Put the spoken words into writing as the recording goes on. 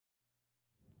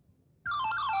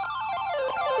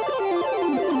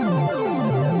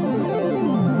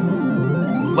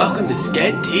Welcome to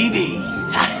Sked TV.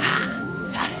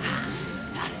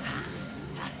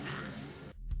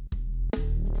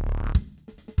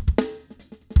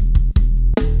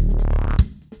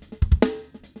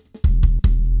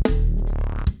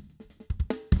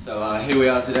 So here we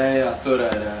are today. I thought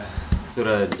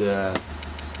I'd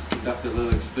conduct a little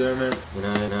experiment. You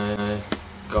know,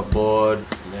 got bored.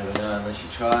 You never know unless you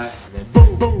try. And then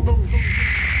boom, boom, boom.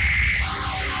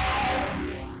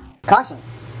 Caution!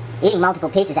 Eating multiple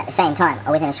pieces at the same time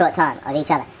or within a short time of each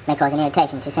other may cause an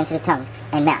irritation to sensitive tongues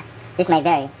and mouth. This may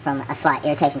vary from a slight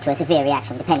irritation to a severe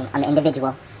reaction depending on the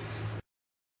individual.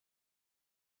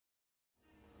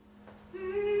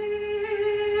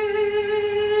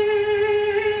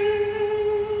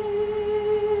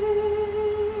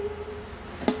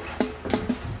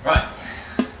 Right,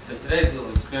 so today's little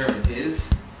experiment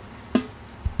is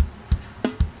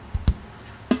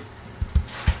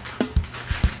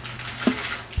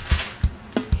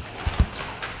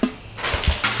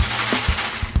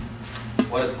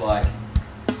what it's like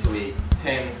to eat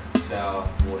 10 sour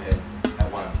warheads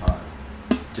at one time.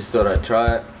 Just thought I'd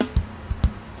try it.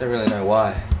 Don't really know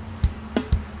why.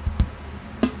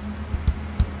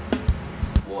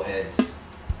 Warheads,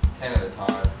 10 at a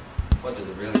time. What does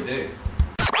it really do?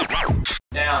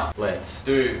 Now, let's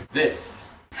do this.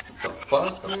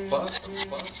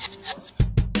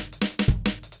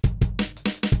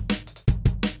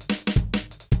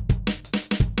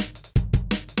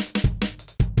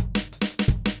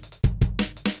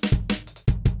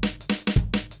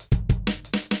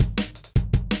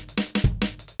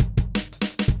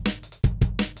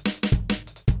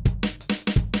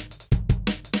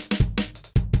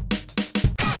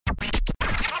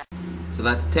 So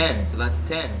that's 10.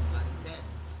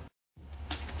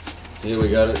 So here we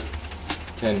got it.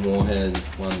 10 warheads,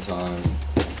 one time.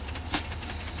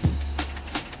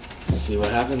 Let's see what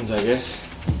happens, I guess.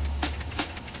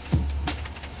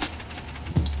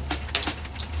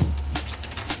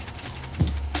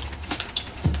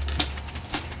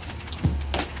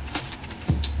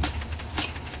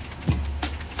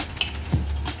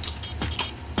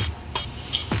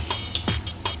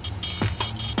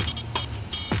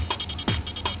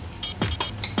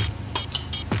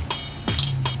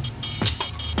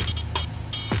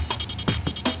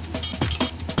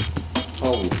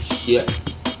 Holy shit.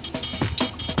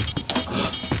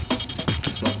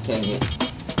 It's not 10 yet.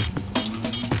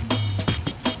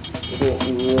 Whoa.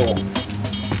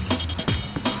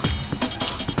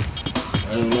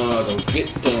 I don't know, I don't get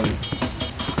 10.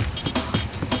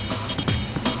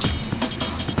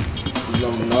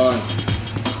 Number 9.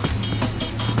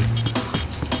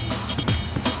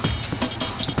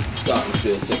 Starting to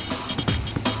feel sick.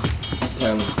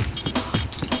 10.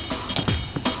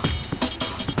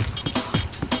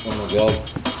 Oh my god.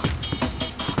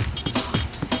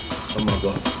 Oh my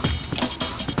god.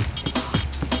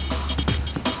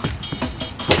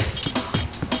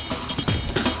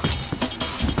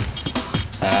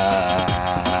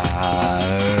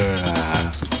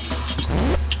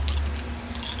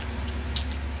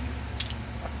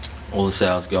 All the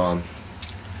sour's gone.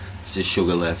 It's just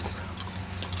sugar left.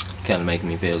 Kinda making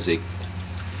me feel sick.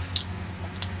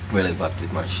 Really fucked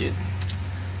with my shit.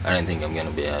 I don't think I'm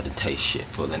gonna be able to taste shit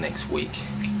for the next week.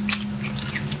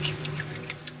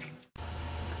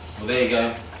 Well, there you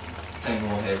go. 10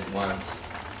 more heads at once.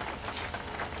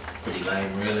 Pretty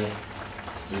lame, really.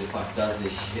 Who the fuck does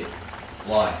this shit?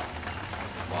 Why?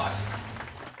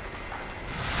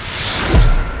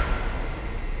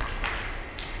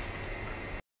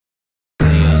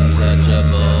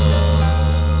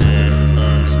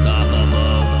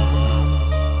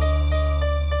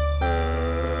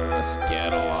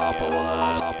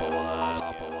 Scatolopolis.